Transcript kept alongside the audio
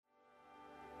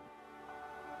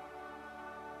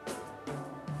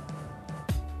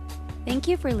Thank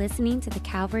you for listening to the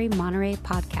Calvary Monterey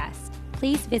podcast.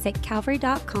 Please visit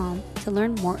calvary.com to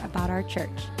learn more about our church.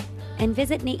 And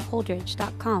visit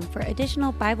nateholdridge.com for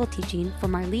additional Bible teaching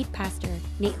from our lead pastor,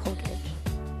 Nate Holdridge.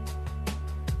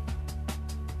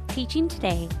 Teaching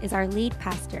today is our lead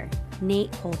pastor,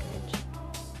 Nate Holdridge.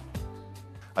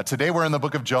 Today we're in the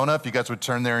book of Jonah. If you guys would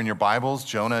turn there in your Bibles,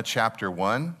 Jonah chapter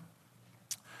 1.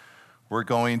 We're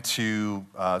going to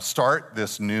start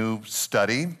this new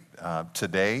study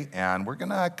today, and we're going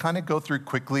to kind of go through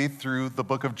quickly through the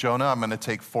book of Jonah. I'm going to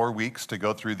take 4 weeks to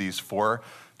go through these 4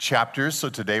 chapters. So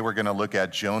today we're going to look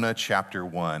at Jonah chapter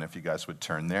 1, if you guys would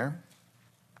turn there.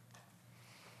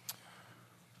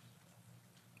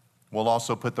 We'll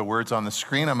also put the words on the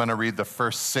screen. I'm going to read the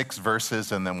first 6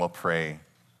 verses, and then we'll pray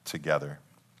together.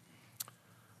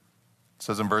 It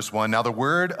says in verse 1, "Now the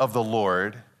word of the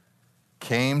Lord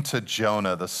came to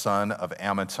Jonah, the son of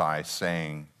Amittai,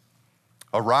 saying,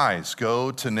 'Arise, go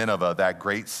to Nineveh, that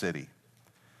great city,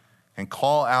 and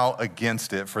call out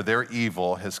against it, for their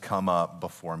evil has come up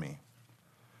before me.'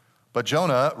 But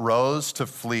Jonah rose to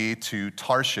flee to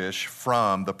Tarshish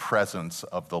from the presence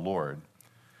of the Lord.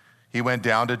 He went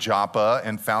down to Joppa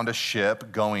and found a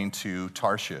ship going to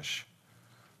Tarshish.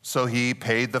 So he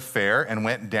paid the fare and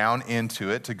went down into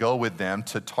it to go with them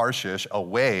to Tarshish,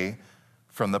 away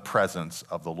from the presence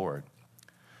of the Lord.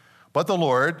 But the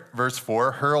Lord," verse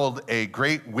 4, "hurled a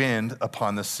great wind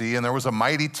upon the sea, and there was a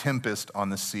mighty tempest on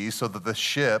the sea, so that the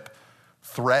ship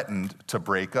threatened to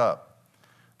break up.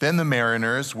 Then the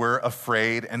mariners were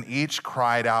afraid, and each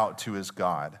cried out to his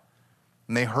God.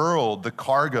 And they hurled the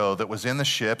cargo that was in the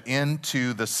ship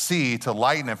into the sea to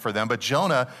lighten it for them. But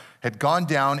Jonah had gone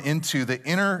down into the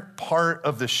inner part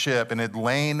of the ship and had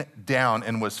lain down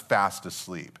and was fast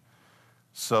asleep.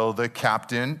 So the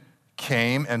captain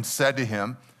came and said to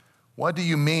him, 'What do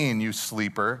you mean, you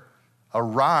sleeper?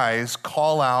 Arise,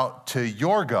 call out to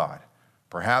your God.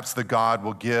 Perhaps the God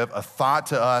will give a thought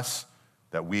to us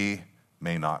that we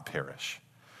may not perish.'"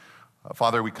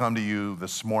 Father, we come to you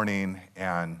this morning,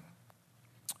 and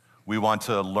we want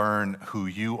to learn who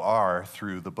you are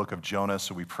through the book of Jonah,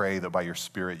 so we pray that by your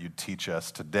Spirit you'd teach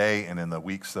us today and in the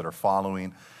weeks that are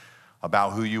following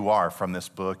about who you are from this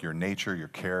book, your nature, your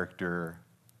character,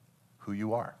 who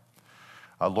you are.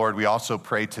 Lord, we also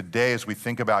pray today as we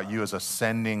think about you as a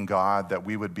sending God, that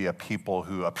we would be a people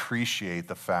who appreciate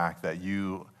the fact that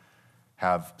you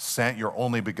have sent your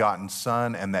only begotten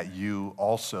Son, and that you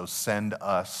also send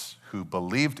us who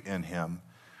believed in him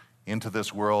into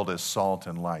this world as salt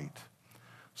and light.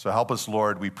 So help us,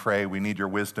 Lord, we pray. We need your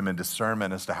wisdom and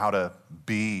discernment as to how to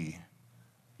be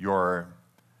your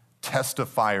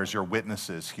testifiers, your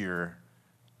witnesses here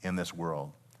in this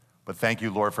world. But thank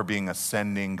you, Lord, for being a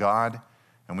sending God,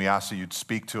 and we ask that you'd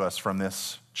speak to us from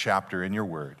this chapter in your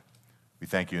word. We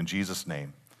thank you in Jesus'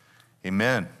 name.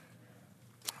 Amen.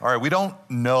 All right, we don't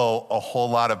know a whole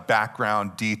lot of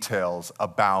background details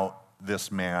about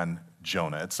this man,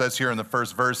 Jonah. It says here in the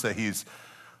first verse that he's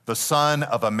the son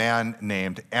of a man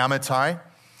named Amittai,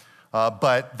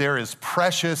 but there is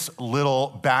precious little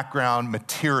background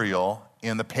material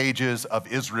in the pages of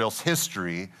Israel's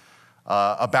history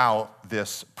about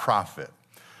this prophet.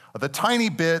 The tiny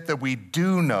bit that we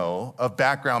do know of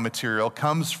background material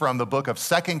comes from the book of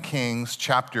 2 Kings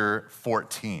chapter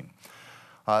 14.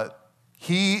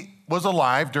 He was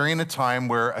alive during a time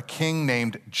where a king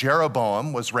named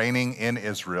Jeroboam was reigning in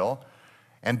Israel.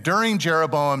 And during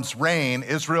Jeroboam's reign,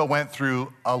 Israel went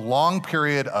through a long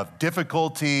period of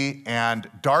difficulty and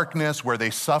darkness where they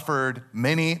suffered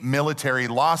many military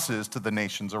losses to the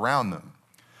nations around them.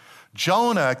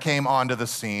 Jonah came onto the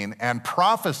scene and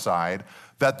prophesied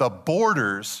that the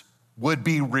borders would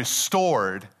be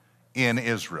restored in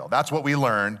Israel. That's what we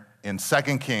learn in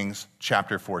 2 Kings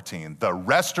chapter 14. The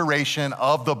restoration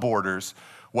of the borders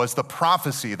was the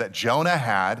prophecy that Jonah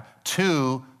had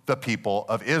to the people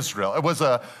of Israel. It was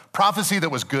a prophecy that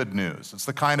was good news. It's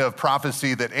the kind of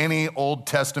prophecy that any Old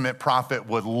Testament prophet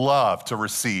would love to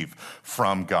receive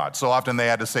from God. So often they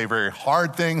had to say very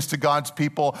hard things to God's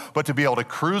people, but to be able to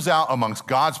cruise out amongst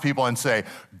God's people and say,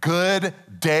 "Good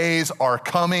days are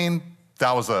coming,"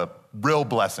 that was a real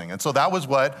blessing. And so that was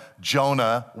what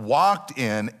Jonah walked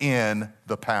in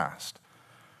the past.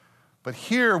 But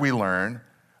here we learn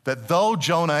that though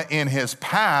Jonah in his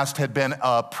past had been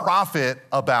a prophet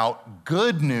about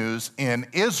good news in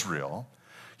Israel,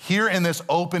 here in this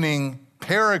opening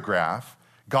paragraph,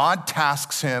 God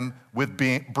tasks him with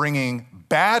bringing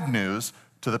bad news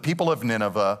to the people of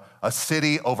Nineveh, a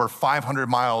city over 500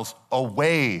 miles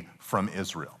away from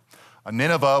Israel.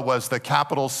 Nineveh was the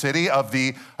capital city of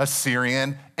the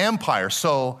Assyrian Empire.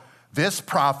 So This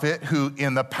prophet, who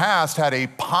in the past had a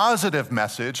positive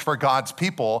message for God's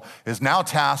people, is now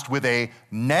tasked with a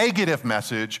negative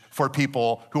message for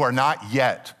people who are not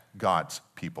yet God's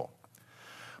people.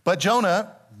 But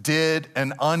Jonah did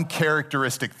an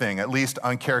uncharacteristic thing, at least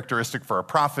uncharacteristic for a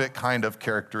prophet, kind of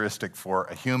characteristic for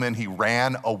a human. He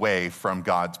ran away from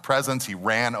God's presence. He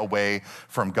ran away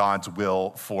from God's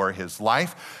will for his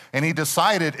life. And he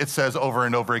decided, it says over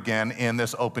and over again in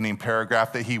this opening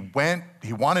paragraph, that he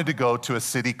wanted to go to a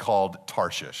city called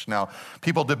Tarshish. Now,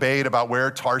 people debate about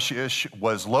where Tarshish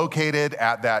was located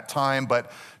at that time,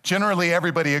 but generally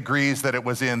everybody agrees that it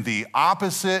was in the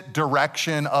opposite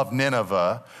direction of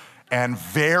Nineveh and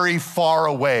very far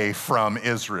away from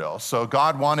Israel. So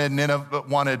God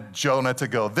wanted Jonah to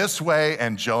go this way,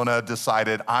 and Jonah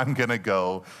decided, I'm gonna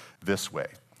go this way.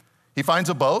 He finds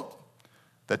a boat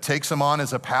that takes him on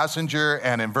as a passenger,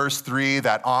 and in verse 3,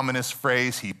 that ominous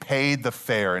phrase, he paid the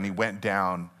fare and he went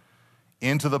down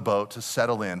into the boat to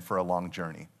settle in for a long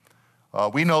journey.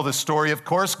 We know the story, of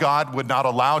course. God would not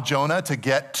allow Jonah to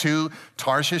get to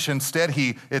Tarshish. Instead,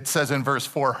 it says in verse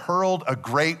 4, hurled a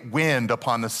great wind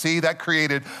upon the sea. That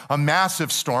created a massive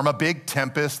storm, a big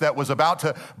tempest that was about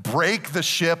to break the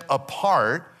ship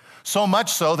apart, so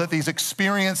much so that these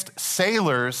experienced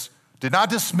sailors did not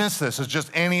dismiss this as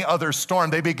just any other storm.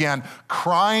 They began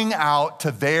crying out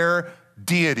to their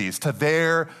deities, to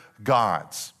their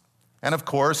gods. And of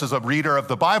course, as a reader of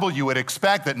the Bible, you would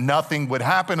expect that nothing would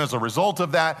happen as a result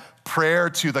of that prayer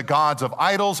to the gods of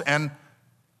idols. And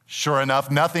sure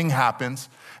enough, nothing happens.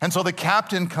 And so the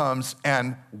captain comes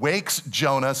and wakes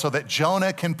Jonah so that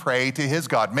Jonah can pray to his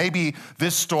God. Maybe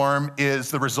this storm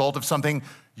is the result of something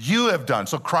you have done.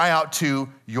 So cry out to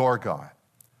your God.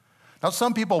 Now,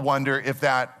 some people wonder if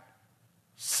that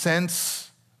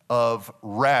sense of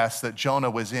rest that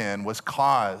Jonah was in was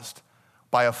caused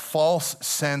by a false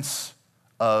sense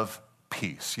of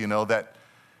peace. You know, that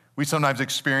we sometimes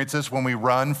experience this when we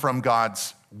run from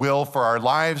God's will for our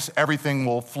lives. Everything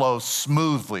will flow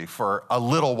smoothly for a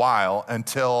little while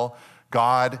until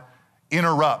God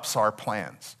interrupts our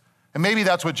plans. And maybe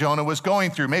that's what Jonah was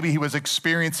going through. Maybe he was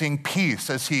experiencing peace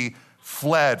as he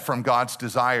fled from God's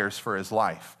desires for his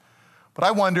life. But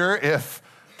I wonder if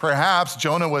perhaps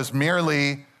Jonah was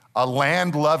merely a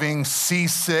land-loving,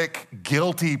 seasick,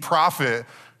 guilty prophet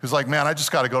who's like, man, I just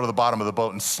got to go to the bottom of the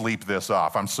boat and sleep this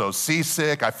off. I'm so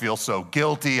seasick. I feel so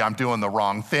guilty. I'm doing the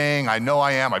wrong thing. I know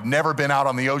I am. I've never been out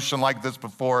on the ocean like this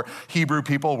before. Hebrew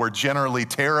people were generally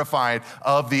terrified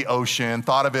of the ocean,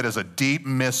 thought of it as a deep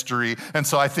mystery. And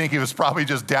so I think he was probably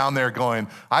just down there going,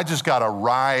 I just got to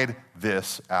ride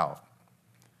this out.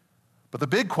 But the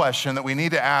big question that we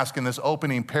need to ask in this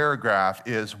opening paragraph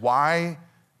is, why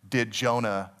did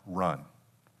Jonah run?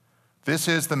 This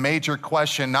is the major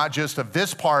question, not just of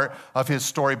this part of his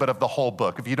story, but of the whole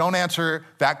book. If you don't answer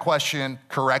that question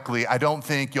correctly, I don't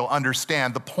think you'll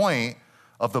understand the point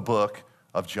of the book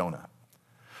of Jonah.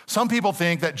 Some people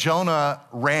think that Jonah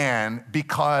ran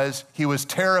because he was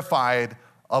terrified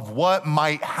of what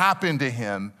might happen to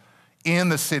him in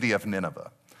the city of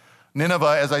Nineveh.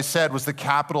 Nineveh, as I said, was the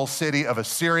capital city of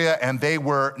Assyria, and they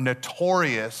were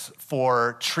notorious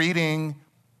for treating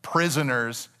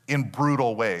prisoners in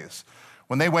brutal ways.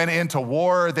 When they went into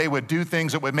war, they would do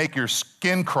things that would make your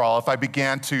skin crawl if I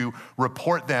began to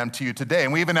report them to you today.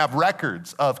 And we even have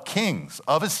records of kings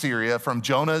of Assyria from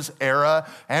Jonah's era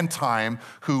and time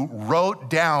who wrote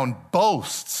down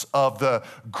boasts of the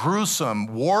gruesome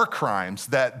war crimes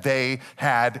that they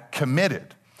had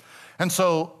committed. And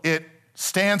so it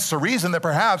stands to reason that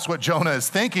perhaps what Jonah is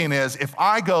thinking is, if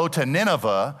I go to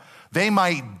Nineveh, they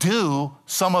might do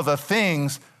some of the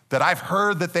things that I've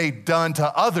heard that they've done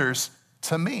to others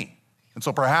to me. And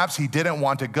so perhaps he didn't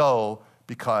want to go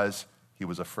because he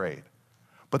was afraid.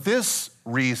 But this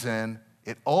reason,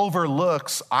 it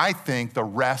overlooks, I think, the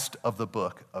rest of the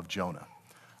book of Jonah.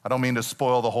 I don't mean to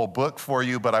spoil the whole book for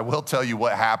you, but I will tell you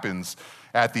what happens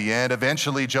at the end.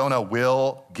 Eventually, Jonah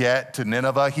will get to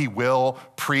Nineveh. He will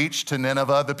preach to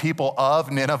Nineveh. The people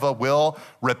of Nineveh will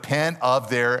repent of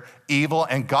their evil,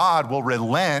 and God will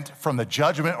relent from the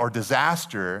judgment or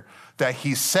disaster that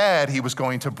he said he was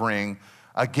going to bring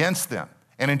against them.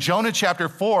 And in Jonah chapter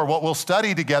 4, what we'll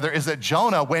study together is that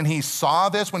Jonah, when he saw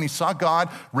this, when he saw God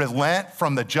relent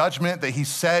from the judgment that he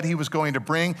said he was going to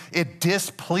bring, it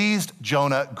displeased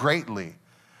Jonah greatly.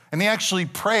 And he actually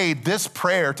prayed this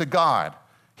prayer to God.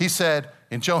 He said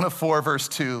in Jonah 4, verse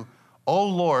 2, "O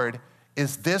Lord,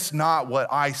 is this not what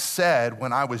I said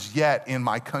when I was yet in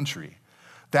my country?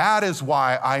 That is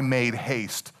why I made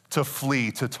haste to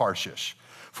flee to Tarshish.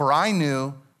 For I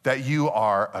knew that you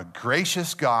are a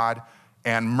gracious God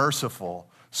and merciful,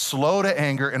 slow to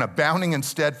anger, and abounding in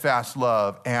steadfast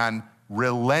love, and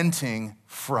relenting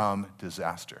from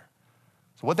disaster.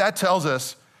 So what that tells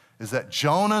us is that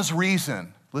Jonah's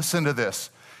reason, listen to this,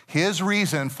 his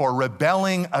reason for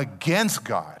rebelling against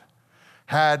God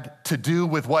had to do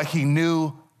with what he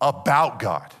knew about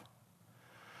God.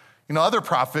 You know, other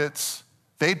prophets,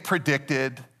 they'd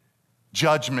predicted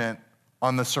judgment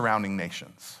on the surrounding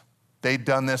nations. They'd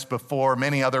done this before.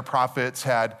 Many other prophets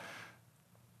had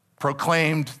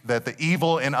proclaimed that the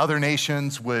evil in other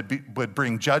nations would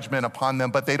bring judgment upon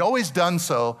them, but they'd always done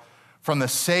so from the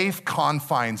safe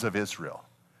confines of Israel.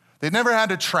 They'd never had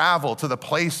to travel to the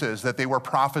places that they were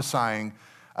prophesying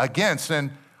against.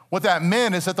 And what that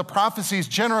meant is that the prophecies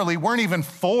generally weren't even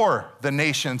for the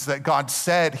nations that God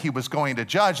said he was going to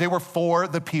judge. They were for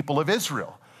the people of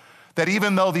Israel. That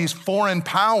even though these foreign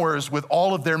powers with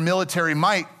all of their military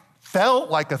might felt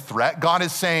like a threat, God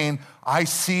is saying, I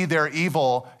see their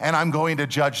evil and I'm going to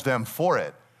judge them for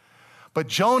it. But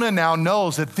Jonah now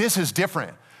knows that this is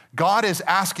different. God is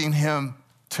asking him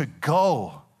to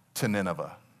go to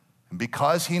Nineveh. And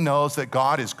because he knows that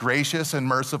God is gracious and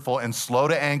merciful and slow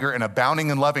to anger and abounding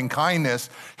in loving kindness,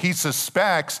 he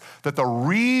suspects that the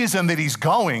reason that he's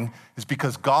going is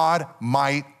because God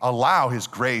might allow his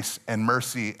grace and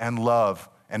mercy and love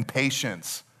and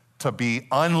patience to be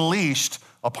unleashed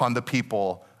upon the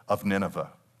people of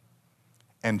Nineveh.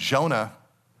 And Jonah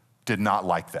did not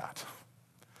like that.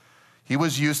 He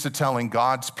was used to telling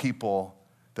God's people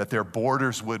that their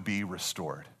borders would be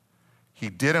restored. He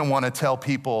didn't want to tell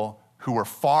people who were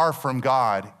far from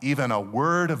God even a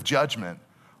word of judgment,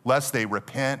 lest they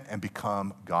repent and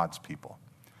become God's people.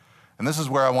 And this is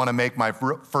where I want to make my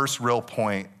first real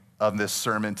point of this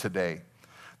sermon today,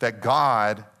 that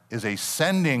God is a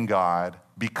sending God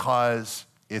because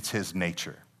it's his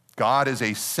nature. God is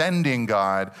a sending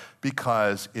God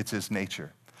because it's his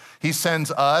nature. He sends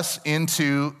us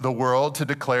into the world to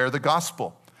declare the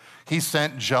gospel. He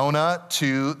sent Jonah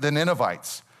to the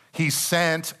Ninevites. He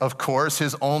sent, of course,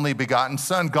 his only begotten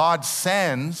son. God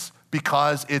sends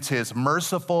because it's his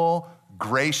merciful,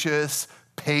 gracious,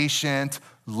 patient,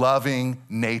 loving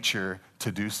nature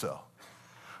to do so.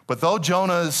 But though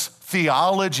Jonah's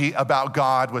theology about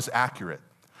God was accurate,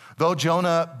 though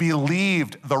Jonah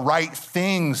believed the right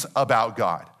things about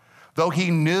God, though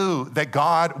he knew that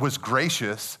God was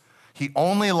gracious, he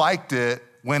only liked it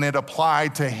when it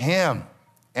applied to him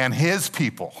and his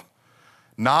people,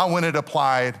 not when it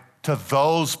applied to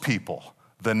those people,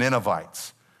 the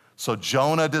Ninevites. So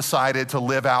Jonah decided to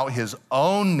live out his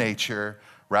own nature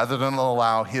rather than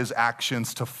allow his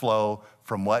actions to flow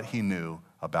from what he knew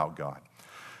about God.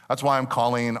 That's why I'm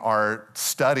calling our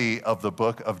study of the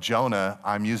book of Jonah,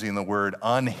 I'm using the word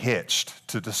unhitched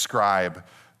to describe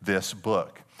this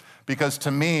book. Because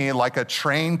to me, like a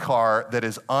train car that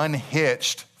is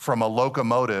unhitched from a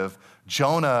locomotive,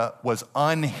 Jonah was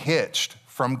unhitched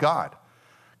from God.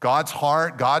 God's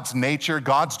heart, God's nature,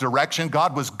 God's direction,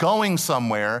 God was going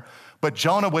somewhere, but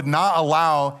Jonah would not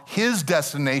allow his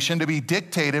destination to be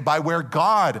dictated by where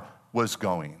God was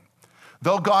going.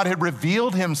 Though God had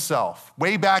revealed himself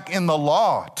way back in the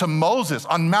law to Moses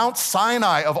on Mount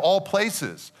Sinai of all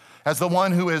places as the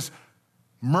one who is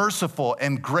merciful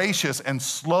and gracious and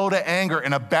slow to anger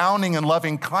and abounding in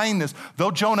loving kindness, though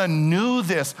Jonah knew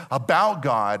this about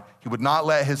God, he would not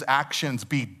let his actions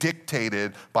be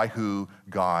dictated by who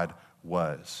God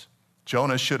was.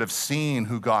 Jonah should have seen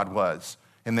who God was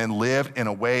and then lived in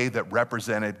a way that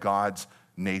represented God's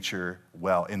nature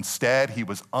well. Instead, he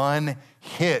was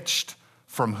unhitched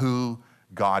from who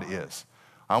God is.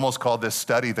 I almost called this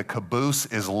study, "The Caboose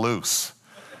is Loose."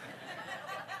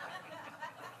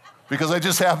 Because I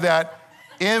just have that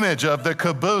image of the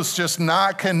caboose just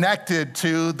not connected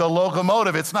to the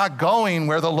locomotive. It's not going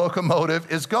where the locomotive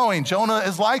is going. Jonah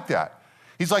is like that.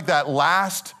 He's like that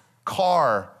last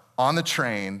car on the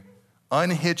train,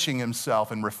 unhitching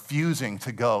himself and refusing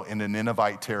to go into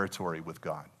Ninevite territory with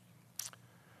God.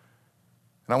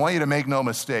 And I want you to make no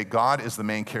mistake, God is the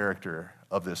main character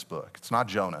of this book. It's not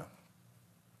Jonah.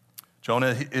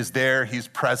 Jonah is there, he's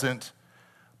present,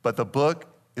 but the book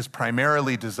is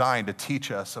primarily designed to teach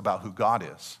us about who God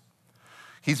is.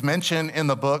 He's mentioned in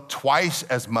the book twice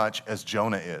as much as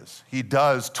Jonah is. He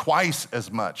does twice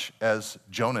as much as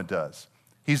Jonah does.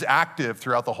 He's active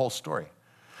throughout the whole story.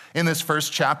 In this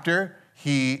first chapter,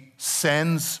 he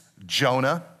sends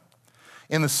Jonah.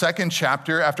 In the second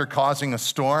chapter, after causing a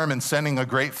storm and sending a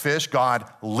great fish, God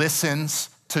listens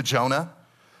to Jonah.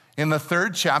 In the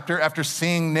third chapter, after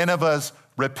seeing Nineveh's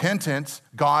repentance,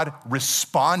 God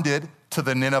responded to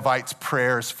the Ninevites'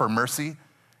 prayers for mercy.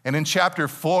 And in chapter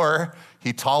 4,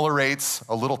 he tolerates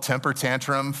a little temper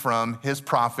tantrum from his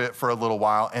prophet for a little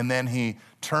while, and then he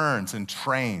turns and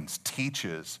trains,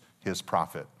 teaches his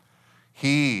prophet.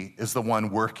 He is the one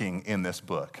working in this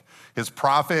book. His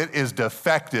prophet is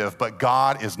defective, but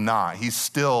God is not. He's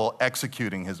still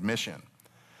executing his mission.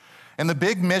 And the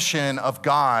big mission of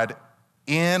God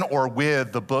in or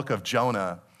with the book of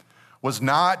Jonah was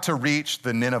not to reach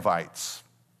the Ninevites.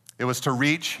 It was to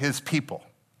reach his people.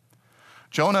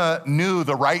 Jonah knew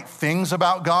the right things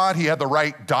about God. He had the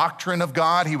right doctrine of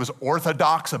God. He was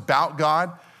orthodox about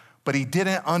God, but he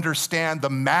didn't understand the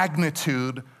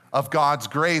magnitude of God's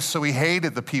grace, so he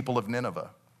hated the people of Nineveh.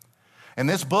 And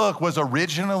this book was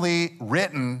originally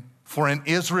written for an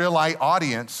Israelite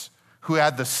audience who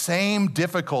had the same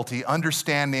difficulty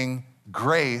understanding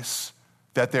grace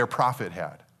that their prophet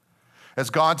had. As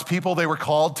God's people, they were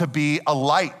called to be a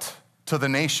light to the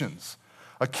nations,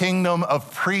 a kingdom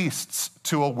of priests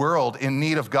to a world in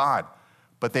need of God.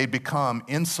 But they'd become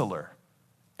insular,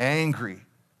 angry,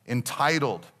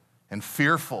 entitled, and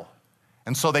fearful.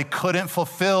 And so they couldn't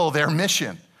fulfill their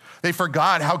mission. They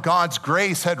forgot how God's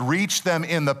grace had reached them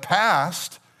in the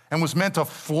past and was meant to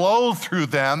flow through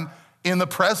them in the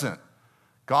present.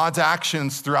 God's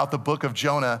actions throughout the book of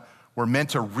Jonah were meant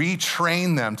to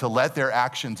retrain them to let their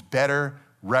actions better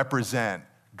represent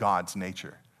God's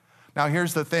nature. Now,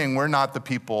 here's the thing. We're not the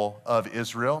people of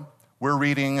Israel. We're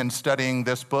reading and studying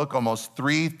this book almost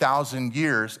 3,000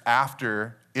 years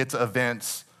after its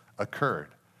events occurred.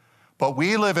 But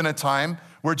we live in a time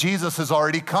where Jesus has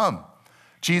already come.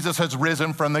 Jesus has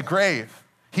risen from the grave.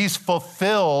 He's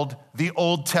fulfilled the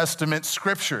Old Testament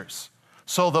scriptures.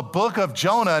 So the book of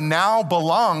Jonah now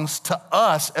belongs to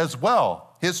us as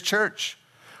well, his church.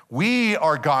 We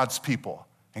are God's people,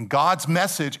 and God's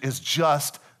message is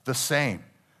just the same.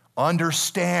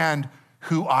 Understand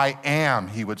who I am,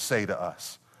 he would say to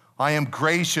us. I am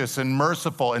gracious and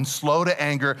merciful and slow to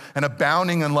anger and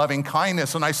abounding in loving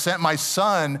kindness. And I sent my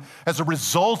son as a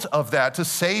result of that to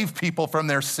save people from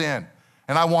their sin.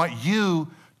 And I want you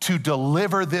to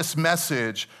deliver this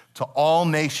message to all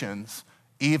nations,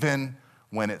 even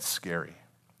when it's scary.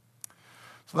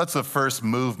 So that's the first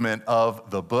movement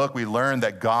of the book. We learn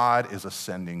that God is a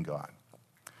sending God.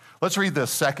 Let's read the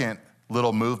second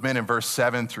little movement in verse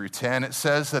 7 through 10. It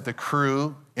says that the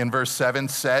crew in verse 7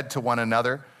 said to one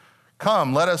another,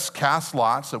 "Come, let us cast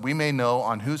lots that we may know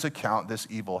on whose account this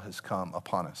evil has come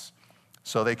upon us."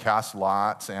 So they cast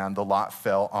lots, and the lot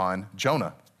fell on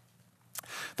Jonah.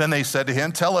 Then they said to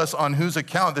him, "Tell us on whose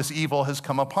account this evil has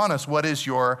come upon us. What is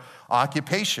your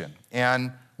occupation?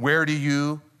 And where do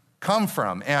you come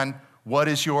from? And what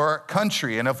is your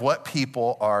country? And of what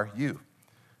people are you?"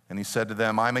 And he said to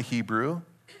them, "I'm a Hebrew,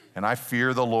 and I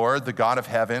fear the Lord, the God of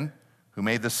heaven, who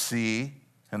made the sea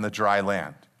and the dry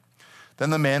land." Then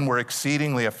the men were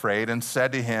exceedingly afraid and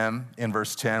said to him in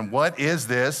verse 10, "What is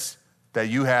this that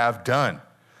you have done?"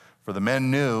 For the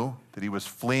men knew that he was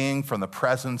fleeing from the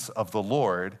presence of the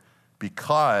Lord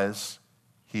because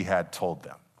he had told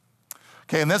them.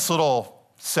 Okay, in this little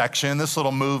section, this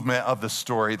little movement of the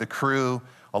story, the crew,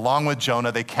 along with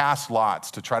Jonah, they cast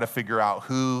lots to try to figure out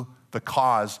who the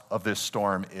cause of this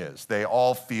storm is. They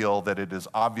all feel that it is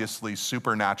obviously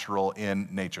supernatural in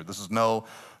nature. This is no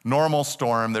normal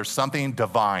storm. There's something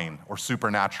divine or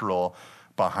supernatural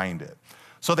behind it.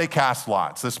 So they cast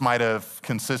lots. This might have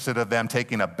consisted of them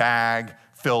taking a bag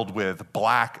filled with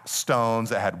black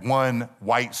stones that had one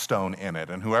white stone in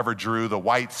it, and whoever drew the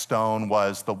white stone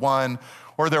was the one.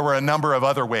 Or there were a number of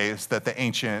other ways that the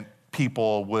ancient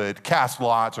people would cast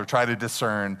lots or try to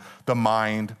discern the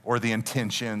mind or the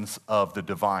intentions of the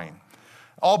divine.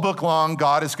 All book long,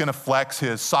 God is going to flex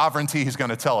his sovereignty. He's going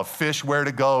to tell a fish where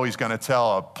to go. He's going to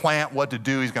tell a plant what to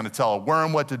do. He's going to tell a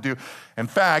worm what to do. In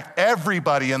fact,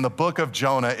 everybody in the book of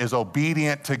Jonah is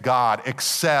obedient to God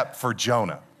except for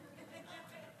Jonah.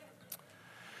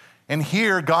 And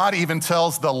here, God even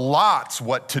tells the lots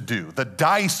what to do, the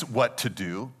dice what to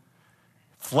do,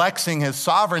 flexing his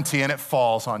sovereignty, and it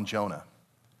falls on Jonah.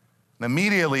 And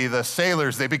immediately, the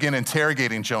sailors, they begin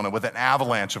interrogating Jonah with an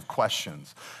avalanche of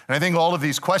questions. And I think all of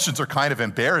these questions are kind of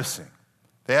embarrassing.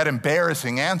 They had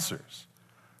embarrassing answers.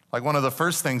 Like one of the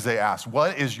first things they asked,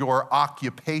 "What is your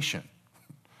occupation?"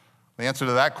 The answer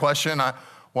to that question,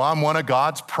 I'm one of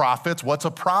God's prophets. What's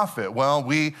a prophet? Well,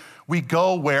 we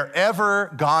go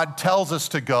wherever God tells us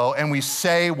to go, and we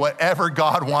say whatever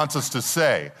God wants us to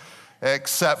say,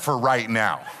 except for right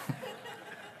now.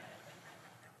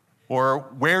 Or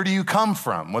where do you come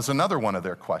from was another one of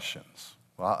their questions.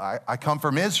 Well, I come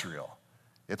from Israel.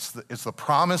 It's the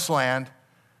promised land.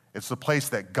 It's the place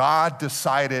that God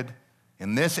decided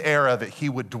in this era that he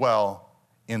would dwell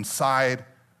inside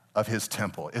of his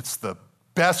temple. It's the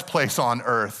best place on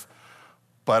earth,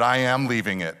 but I am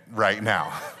leaving it right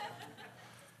now.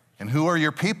 And who are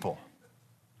your people?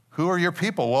 Who are your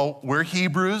people? Well, we're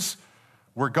Hebrews.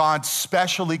 We're God's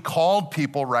specially called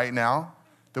people right now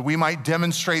that we might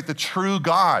demonstrate the true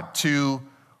God to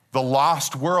the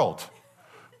lost world.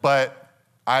 But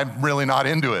I'm really not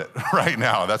into it right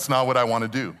now. That's not what I want to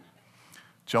do.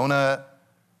 Jonah,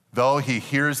 though he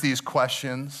hears these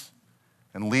questions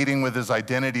and leading with his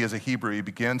identity as a Hebrew, he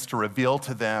begins to reveal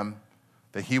to them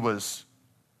that he was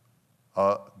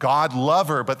a God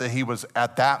lover, but that he was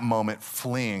at that moment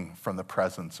fleeing from the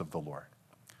presence of the Lord.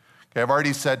 Okay, I've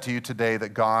already said to you today that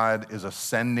God is a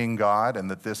sending God and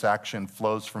that this action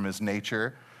flows from his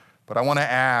nature. But I want to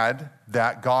add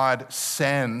that God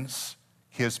sends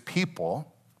his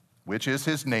people, which is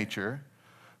his nature,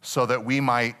 so that we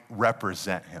might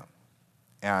represent him.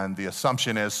 And the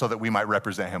assumption is so that we might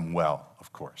represent him well,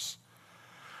 of course.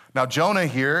 Now, Jonah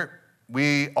here,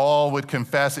 we all would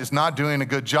confess, is not doing a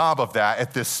good job of that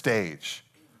at this stage.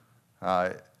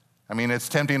 It's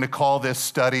tempting to call this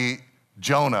study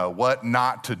Jonah, what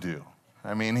not to do.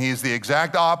 He's the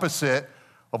exact opposite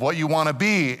of what you want to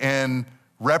be in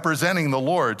representing the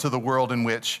Lord to the world in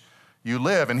which you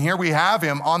live. And here we have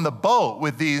him on the boat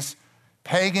with these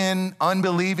pagan,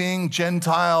 unbelieving,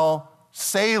 Gentile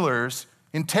sailors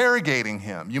interrogating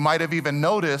him. You might have even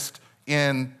noticed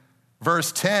in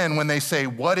verse 10 when they say,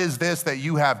 "What is this that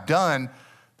you have done?"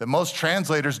 that most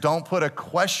translators don't put a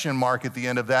question mark at the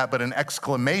end of that, but an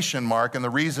exclamation mark. And the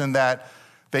reason that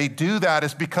they do that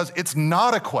is because it's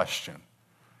not a question.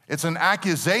 It's an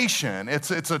accusation.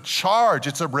 It's a charge.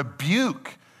 It's a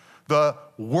rebuke. The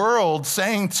world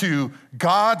saying to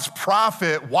God's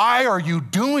prophet, "Why are you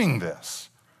doing this?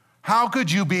 How could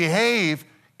you behave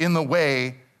in the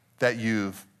way that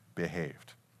you've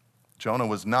behaved?" Jonah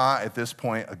was not, at this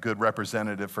point, a good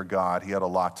representative for God. He had a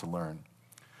lot to learn.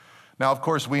 Now, of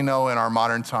course, we know in our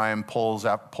modern time, poll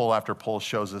after poll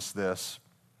shows us this.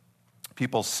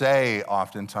 People say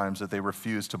oftentimes that they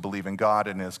refuse to believe in God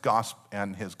and his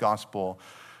gospel.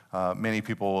 Many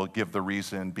people will give the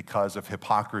reason because of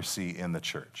hypocrisy in the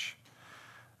church.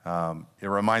 It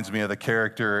reminds me of the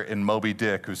character in Moby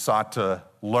Dick who sought to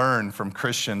learn from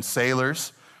Christian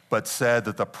sailors, but said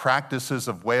that the practices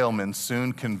of whalemen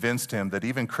soon convinced him that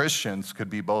even Christians could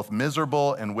be both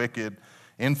miserable and wicked,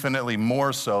 infinitely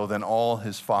more so than all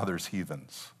his father's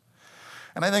heathens.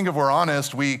 And I think if we're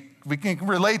honest, we can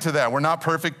relate to that. We're not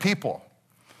perfect people.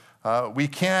 We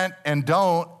can't and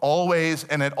don't always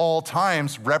and at all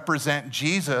times represent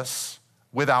Jesus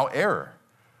without error.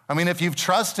 If you've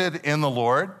trusted in the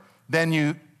Lord, then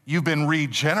you've been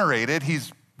regenerated.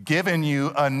 He's given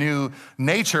you a new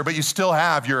nature, but you still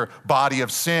have your body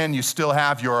of sin. You still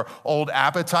have your old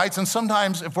appetites. And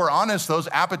sometimes, if we're honest, those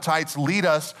appetites lead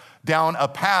us down a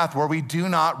path where we do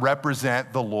not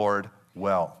represent the Lord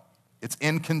well. It's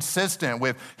inconsistent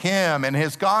with him and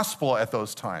his gospel at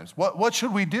those times. What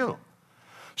should we do?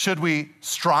 Should we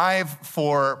strive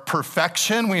for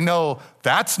perfection? We know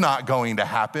that's not going to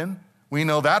happen. We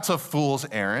know that's a fool's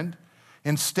errand.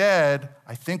 Instead,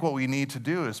 I think what we need to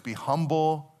do is be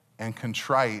humble and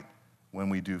contrite when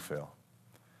we do fail.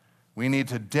 We need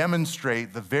to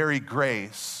demonstrate the very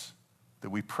grace that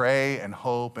we pray and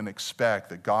hope and expect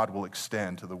that God will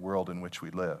extend to the world in which we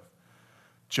live.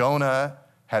 Jonah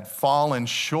had fallen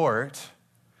short,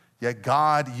 yet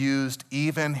God used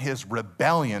even his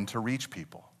rebellion to reach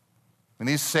people. And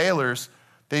these sailors,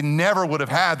 they never would have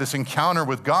had this encounter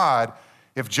with God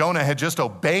if Jonah had just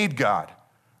obeyed God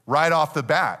right off the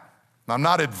bat. Now, I'm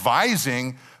not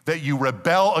advising that you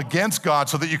rebel against God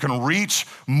so that you can reach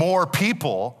more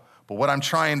people, but what I'm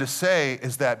trying to say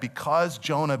is that because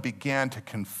Jonah began to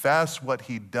confess what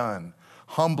he'd done,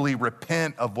 humbly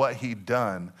repent of what he'd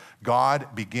done,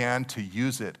 God began to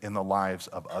use it in the lives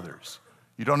of others.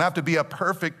 You don't have to be a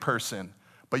perfect person,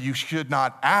 but you should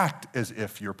not act as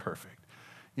if you're perfect.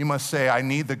 You must say, "I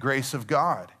need the grace of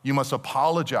God." You must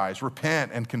apologize,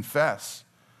 repent, and confess.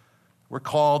 We're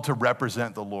called to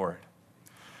represent the Lord.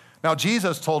 Now,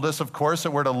 Jesus told us, of course,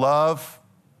 that we're to love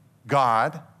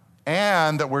God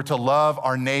and that we're to love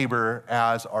our neighbor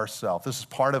as ourselves. This is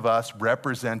part of us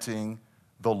representing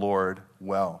the Lord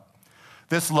well.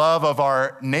 This love of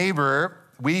our neighbor,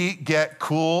 we get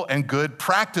cool and good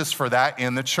practice for that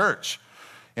in the church.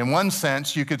 In one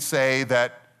sense, you could say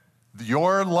that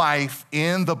your life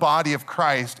in the body of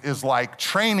Christ is like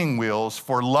training wheels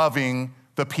for loving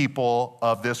the people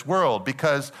of this world,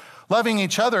 because loving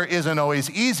each other isn't always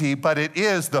easy, but it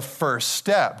is the first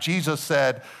step. Jesus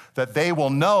said that they will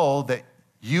know that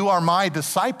you are my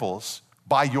disciples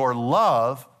by your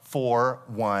love for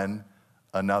one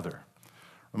another.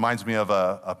 Reminds me of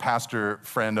a pastor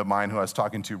friend of mine who I was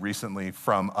talking to recently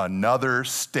from another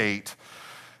state,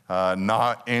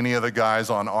 not any of the guys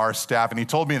on our staff. And he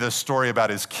told me this story about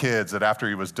his kids that after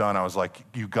he was done, I was like,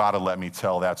 you gotta let me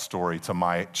tell that story to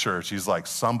my church. He's like,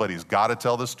 somebody's gotta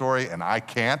tell the story and I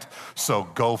can't, so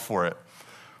go for it.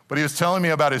 But he was telling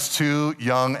me about his two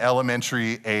young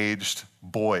elementary-aged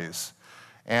boys.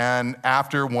 And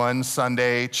after one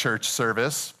Sunday church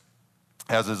service,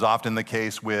 as is often the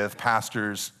case with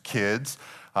pastors' kids,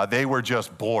 they were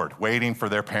just bored, waiting for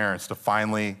their parents to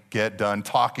finally get done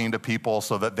talking to people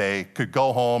so that they could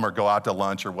go home or go out to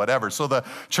lunch or whatever. So the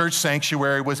church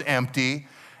sanctuary was empty,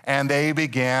 and they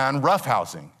began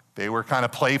roughhousing. They were kind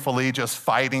of playfully just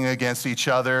fighting against each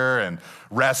other and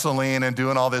wrestling and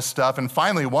doing all this stuff. And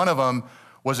finally, one of them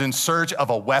was in search of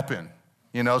a weapon,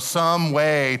 some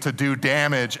way to do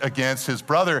damage against his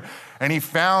brother. And he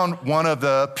found one of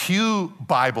the pew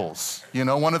Bibles,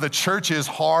 one of the church's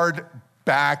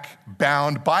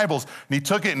hardback-bound Bibles. And he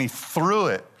took it and he threw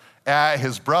it at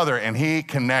his brother, and he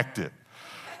connected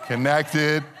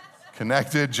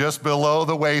just below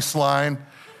the waistline.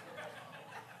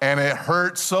 And it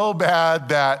hurt so bad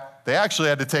that they actually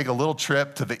had to take a little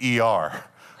trip to the ER.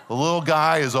 The little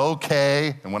guy is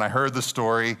okay, and when I heard the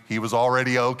story, he was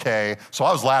already okay. So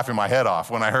I was laughing my head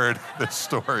off when I heard this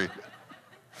story.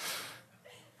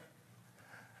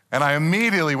 And I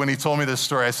immediately, when he told me this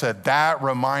story, I said, that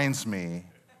reminds me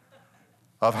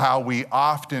of how we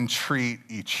often treat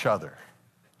each other,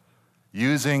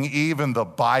 using even the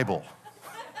Bible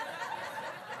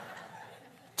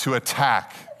to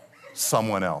attack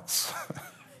someone else.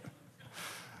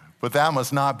 But that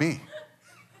must not be.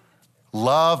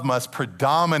 Love must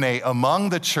predominate among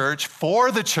the church,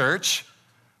 for the church,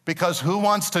 because who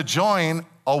wants to join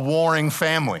a warring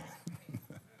family?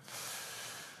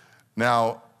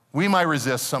 Now, we might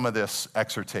resist some of this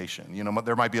exhortation.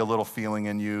 There might be a little feeling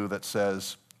in you that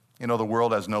says, the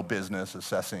world has no business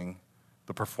assessing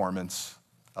the performance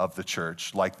of the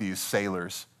church like these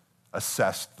sailors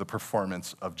assessed the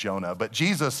performance of Jonah. But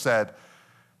Jesus said,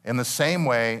 in the same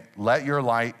way, let your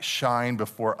light shine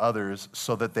before others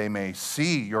so that they may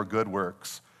see your good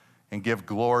works and give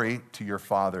glory to your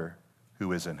Father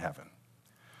who is in heaven.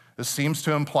 This seems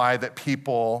to imply that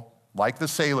people, like the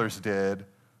sailors did,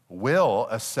 will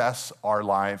assess our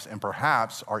lives and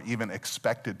perhaps are even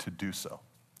expected to do so.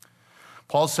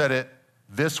 Paul said it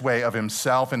this way of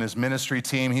himself and his ministry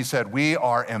team. He said, we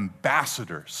are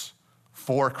ambassadors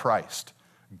for Christ,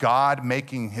 God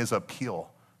making his appeal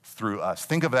through us.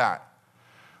 Think of that.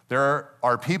 There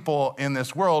are people in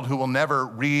this world who will never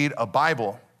read a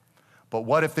Bible, but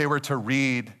what if they were to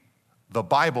read the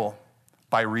Bible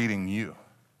by reading you?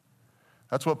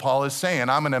 That's what Paul is saying.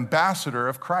 I'm an ambassador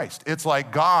of Christ. It's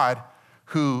like God,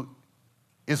 who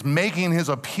is making his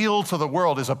appeal to the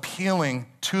world, is appealing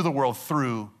to the world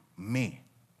through me.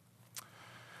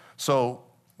 So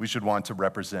we should want to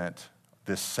represent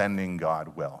this sending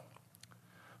God well.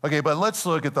 Okay, but let's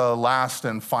look at the last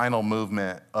and final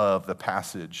movement of the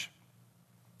passage.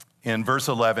 In verse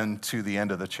 11 to the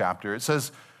end of the chapter, it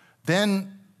says,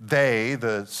 then they,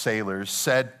 the sailors,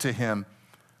 said to him,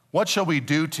 what shall we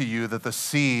do to you that the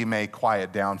sea may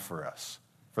quiet down for us?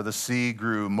 For the sea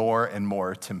grew more and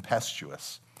more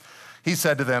tempestuous. He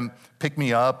said to them, pick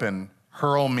me up and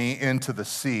hurl me into the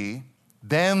sea.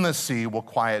 Then the sea will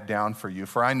quiet down for you,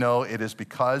 for I know it is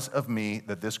because of me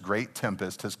that this great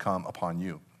tempest has come upon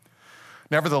you.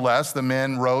 Nevertheless, the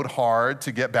men rowed hard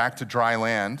to get back to dry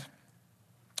land,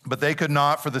 but they could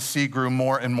not, for the sea grew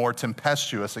more and more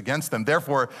tempestuous against them.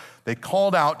 Therefore, they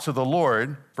called out to the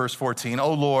Lord, verse 14,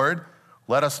 O Lord,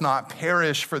 let us not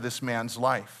perish for this man's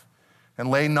life, and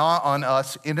lay not on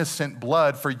us innocent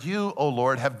blood, for you, O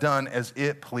Lord, have done as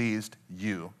it pleased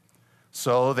you.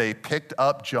 So they picked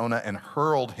up Jonah and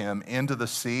hurled him into the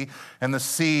sea, and the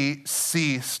sea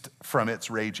ceased from its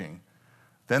raging.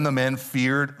 Then the men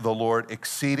feared the Lord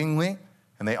exceedingly,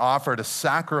 and they offered a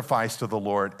sacrifice to the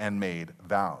Lord and made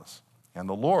vows. And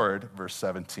the Lord, verse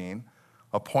 17,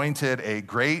 appointed a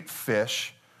great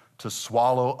fish to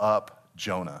swallow up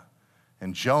Jonah.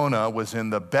 And Jonah was in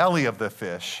the belly of the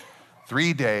fish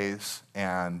 3 days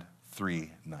and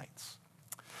 3 nights.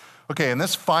 Okay, in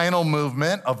this final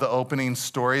movement of the opening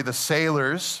story, the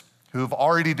sailors, who've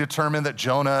already determined that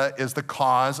Jonah is the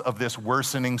cause of this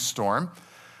worsening storm,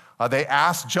 they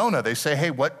ask Jonah, they say,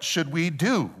 hey, what should we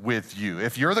do with you?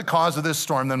 If you're the cause of this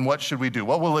storm, then what should we do?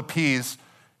 What will appease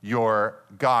your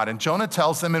God? And Jonah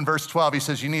tells them in verse 12, he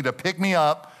says, you need to pick me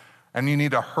up and you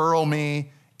need to hurl me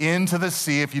into the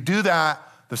sea. If you do that,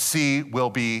 the sea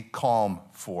will be calm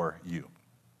for you.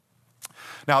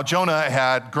 Now, Jonah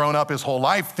had grown up his whole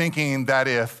life thinking that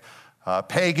if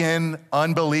pagan,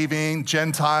 unbelieving,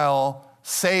 Gentile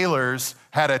sailors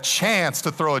had a chance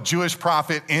to throw a Jewish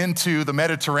prophet into the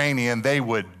Mediterranean, they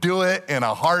would do it in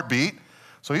a heartbeat.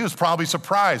 So he was probably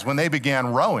surprised when they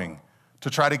began rowing to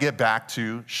try to get back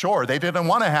to shore. They didn't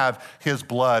want to have his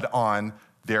blood on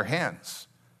their hands.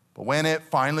 But when it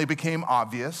finally became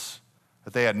obvious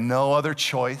that they had no other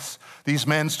choice, these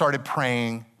men started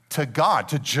praying to God,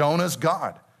 to Jonah's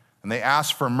God. And they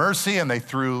asked for mercy and they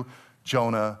threw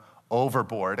Jonah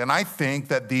overboard. And I think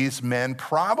that these men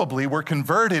probably were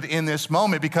converted in this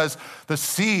moment because the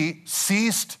sea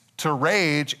ceased to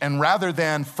rage, and rather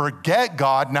than forget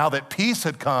God now that peace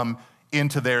had come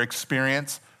into their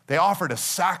experience, they offered a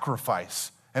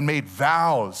sacrifice and made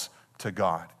vows to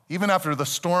God. Even after the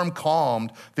storm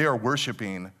calmed, they are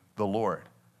worshiping the Lord.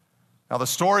 Now, the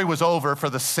story was over for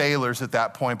the sailors at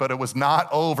that point, but it was not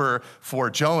over for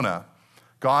Jonah.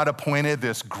 God appointed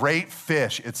this great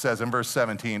fish, it says in verse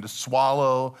 17, to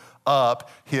swallow up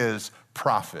his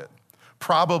prophet.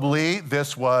 Probably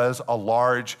this was a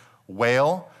large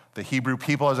whale. The Hebrew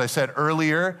people, as I said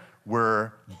earlier,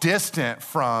 were distant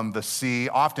from the sea,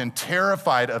 often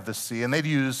terrified of the sea, and they'd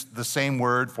use the same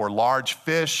word for large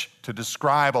fish to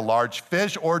describe a large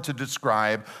fish or to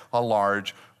describe a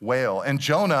large whale. And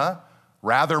Jonah,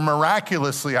 rather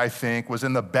miraculously, I think, was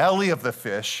in the belly of the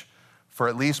fish for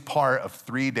at least part of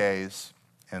 3 days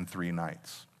and 3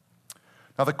 nights.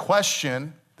 Now, the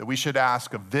question that we should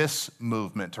ask of this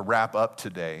movement to wrap up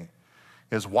today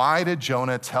is, why did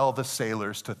Jonah tell the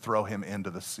sailors to throw him into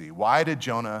the sea? Why did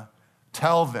Jonah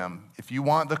tell them, if you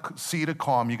want the sea to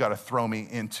calm, you got to throw me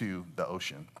into the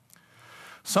ocean?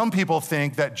 Some people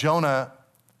think that Jonah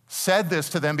said this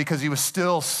to them because he was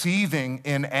still seething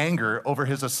in anger over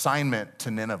his assignment to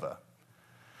Nineveh.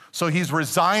 So he's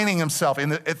resigning himself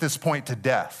at this point to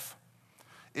death.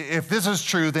 If this is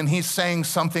true, then he's saying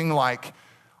something like,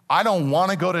 I don't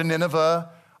want to go to Nineveh.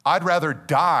 I'd rather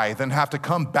die than have to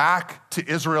come back to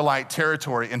Israelite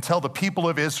territory and tell the people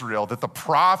of Israel that the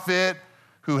prophet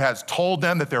who has told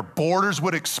them that their borders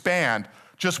would expand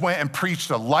just went and preached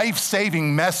a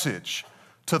life-saving message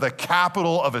to the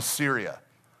capital of Assyria.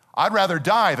 I'd rather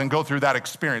die than go through that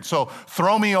experience. So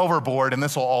throw me overboard and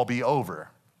this will all be over.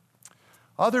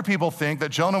 Other people think that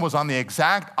Jonah was on the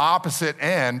exact opposite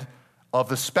end of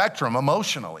the spectrum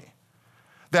emotionally,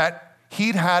 that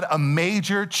he'd had a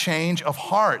major change of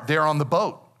heart there on the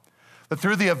boat, that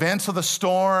through the events of the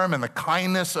storm and the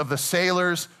kindness of the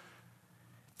sailors,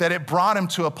 that it brought him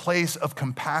to a place of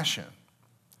compassion.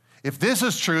 If this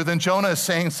is true, then Jonah is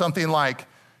saying something like,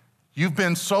 you've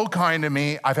been so kind to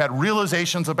me, I've had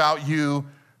realizations about you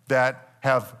that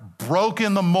have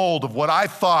broken the mold of what I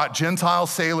thought Gentile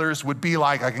sailors would be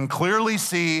like. I can clearly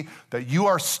see that you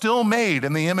are still made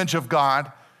in the image of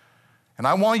God, and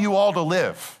I want you all to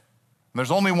live. And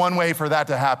there's only one way for that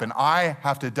to happen. I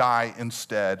have to die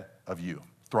instead of you.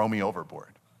 Throw me overboard.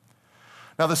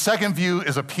 Now, the second view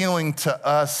is appealing to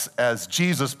us as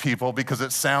Jesus people because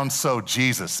it sounds so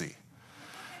Jesus-y.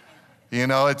 You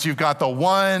know, you've got the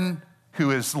one who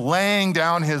is laying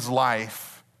down his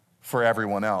life for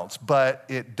everyone else, but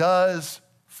it does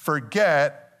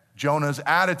forget Jonah's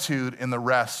attitude in the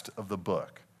rest of the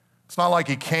book. It's not like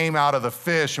he came out of the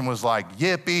fish and was like,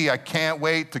 yippee, I can't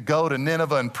wait to go to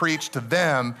Nineveh and preach to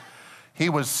them. He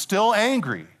was still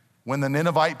angry when the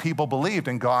Ninevite people believed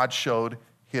and God showed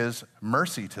his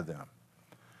mercy to them.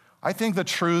 I think the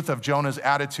truth of Jonah's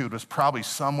attitude was probably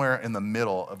somewhere in the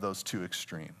middle of those two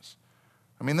extremes.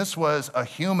 I mean, this was a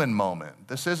human moment.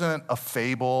 This isn't a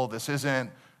fable. This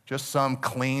isn't just some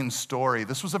clean story.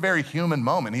 This was a very human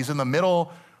moment. He's in the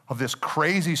middle of this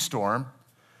crazy storm.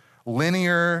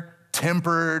 Linear,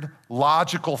 tempered,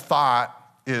 logical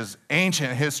thought is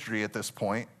ancient history at this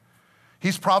point.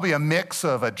 He's probably a mix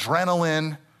of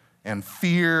adrenaline and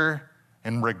fear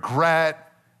and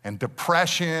regret and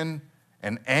depression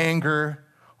and anger,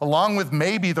 along with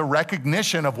maybe the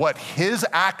recognition of what his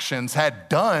actions had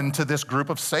done to this group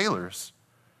of sailors.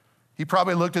 He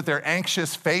probably looked at their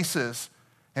anxious faces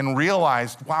and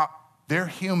realized, wow, they're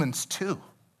humans too.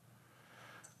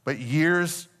 But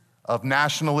years of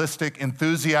nationalistic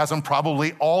enthusiasm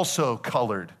probably also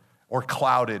colored or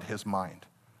clouded his mind.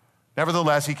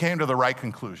 Nevertheless, he came to the right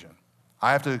conclusion.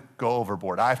 I have to go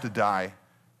overboard. I have to die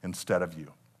instead of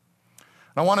you.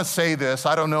 And I want to say this.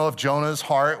 I don't know if Jonah's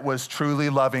heart was truly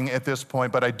loving at this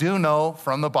point, but I do know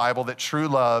from the Bible that true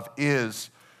love is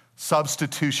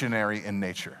substitutionary in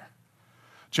nature.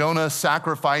 Jonah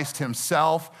sacrificed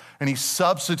himself and he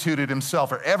substituted himself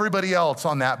for everybody else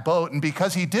on that boat. And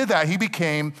because he did that, he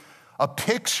became a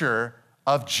picture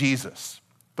of Jesus,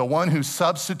 the one who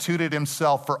substituted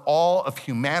himself for all of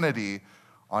humanity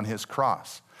on his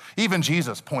cross. Even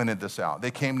Jesus pointed this out.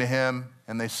 They came to him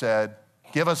and they said,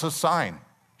 give us a sign,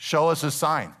 show us a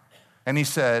sign. And he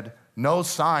said, no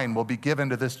sign will be given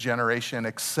to this generation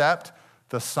except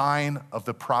the sign of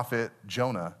the prophet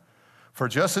Jonah. For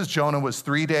just as Jonah was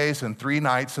 3 days and 3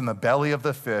 nights in the belly of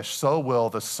the fish, so will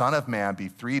the Son of Man be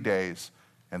 3 days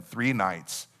and 3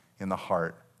 nights in the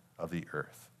heart of the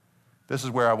earth. This is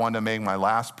where I want to make my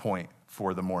last point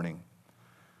for the morning.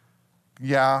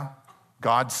 Yeah,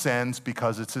 God sends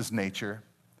because it's his nature.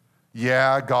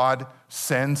 Yeah, God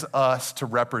sends us to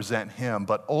represent him.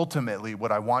 But ultimately,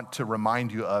 what I want to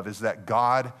remind you of is that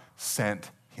God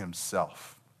sent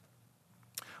himself.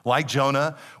 Like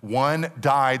Jonah, one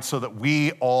died so that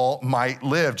we all might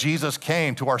live. Jesus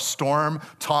came to our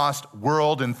storm-tossed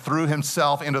world and threw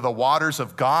himself into the waters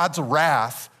of God's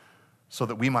wrath so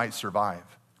that we might survive.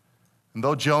 And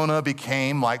though Jonah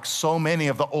became, like so many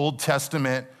of the Old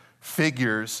Testament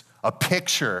figures, a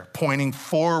picture pointing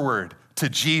forward to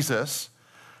Jesus,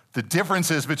 the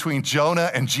differences between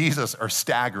Jonah and Jesus are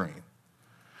staggering.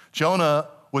 Jonah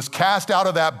was cast out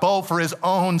of that boat for his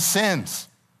own sins.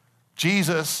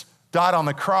 Jesus died on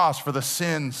the cross for the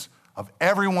sins of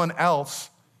everyone else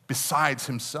besides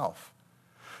himself.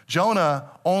 Jonah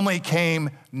only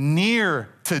came near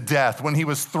to death when he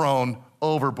was thrown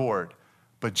overboard,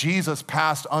 but Jesus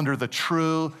passed under the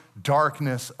true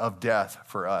darkness of death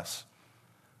for us.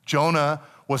 Jonah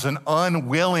was an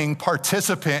unwilling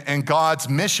participant in God's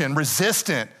mission,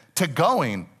 resistant to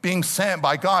going, being sent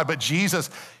by God, but Jesus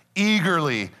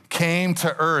eagerly came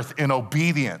to earth in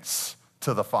obedience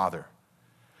to the Father.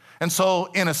 And so,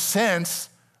 in a sense,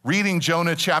 reading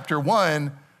Jonah chapter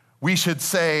 1, we should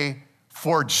say,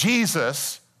 for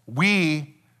Jesus,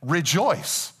 we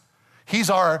rejoice.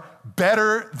 He's our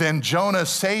better than Jonah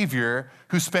Savior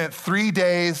who spent 3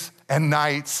 days and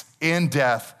nights in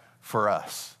death for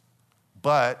us.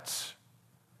 But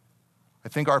I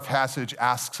think our passage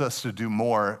asks us to do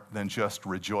more than just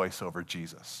rejoice over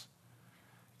Jesus.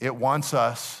 It wants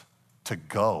us to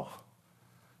go,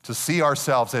 to see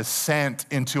ourselves as sent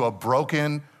into a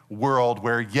broken world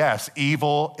where, yes,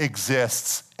 evil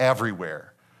exists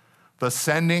everywhere. The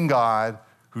sending God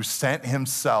who sent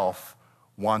himself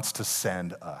wants to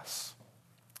send us.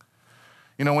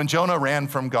 You know, when Jonah ran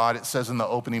from God, it says in the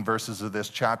opening verses of this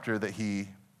chapter that he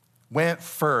went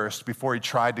first, before he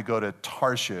tried to go to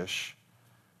Tarshish,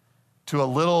 to a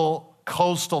little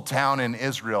coastal town in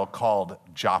Israel called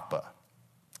Joppa.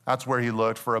 That's where he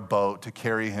looked for a boat to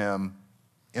carry him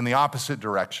in the opposite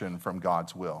direction from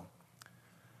God's will.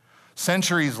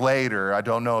 Centuries later, I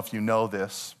don't know if you know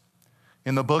this,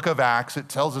 in the book of Acts, it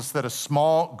tells us that a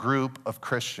small group of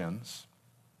Christians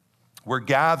were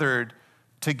gathered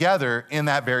together in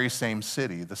that very same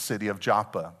city, the city of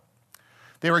Joppa.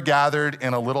 They were gathered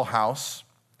in a little house.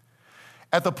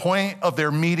 At the point of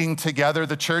their meeting together,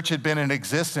 the church had been in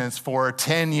existence for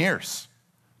 10 years.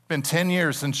 It's been 10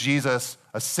 years since Jesus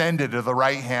ascended to the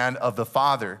right hand of the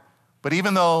Father. But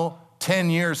even though 10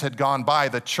 years had gone by,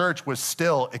 the church was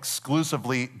still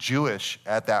exclusively Jewish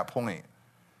at that point.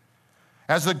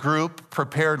 As the group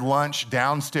prepared lunch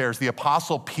downstairs, the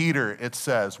Apostle Peter, it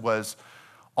says, was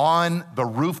on the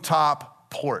rooftop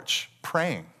porch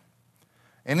praying.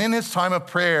 And in his time of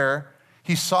prayer,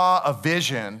 he saw a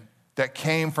vision that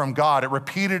came from God. It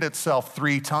repeated itself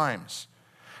 3 times.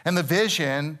 And the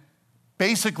vision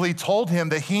basically told him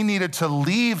that he needed to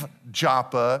leave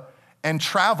Joppa and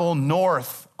travel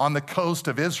north on the coast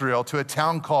of Israel to a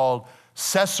town called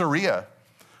Caesarea,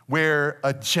 where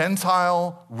a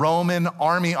Gentile Roman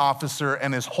army officer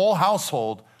and his whole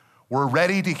household were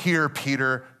ready to hear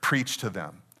Peter preach to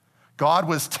them. God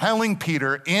was telling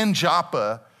Peter in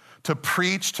Joppa to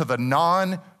preach to the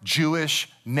non-Jewish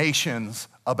nations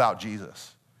about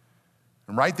Jesus.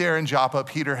 And right there in Joppa,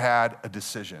 Peter had a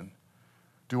decision.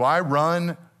 Do I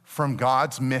run from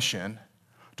God's mission?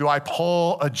 Do I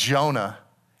pull a Jonah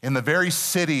in the very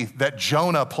city that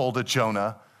Jonah pulled a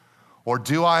Jonah? Or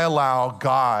do I allow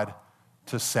God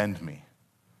to send me?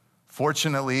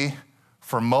 Fortunately,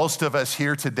 for most of us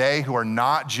here today who are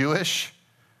not Jewish,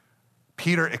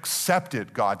 Peter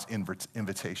accepted God's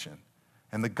invitation,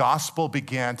 and the gospel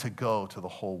began to go to the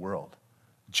whole world.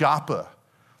 Joppa,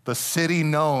 the city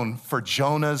known for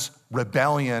Jonah's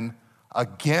rebellion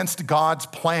against God's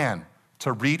plan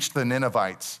to reach the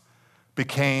Ninevites,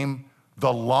 became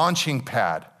the launching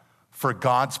pad for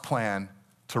God's plan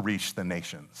to reach the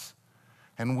nations.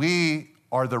 And we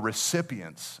are the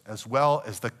recipients as well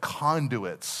as the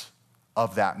conduits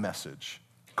of that message,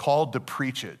 called to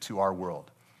preach it to our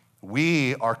world.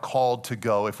 We are called to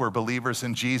go, if we're believers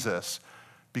in Jesus,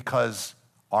 because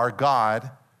our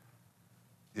God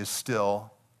is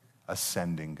still a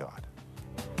sending God.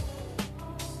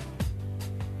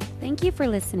 Thank you for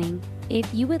listening.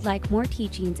 If you would like more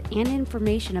teachings and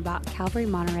information about Calvary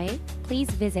Monterey, please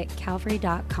visit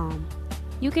calvary.com.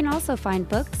 You can also find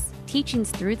books,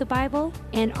 teachings through the Bible,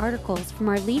 and articles from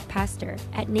our lead pastor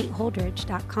at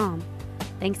nateholdridge.com.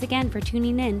 Thanks again for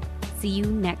tuning in. See you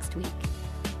next week.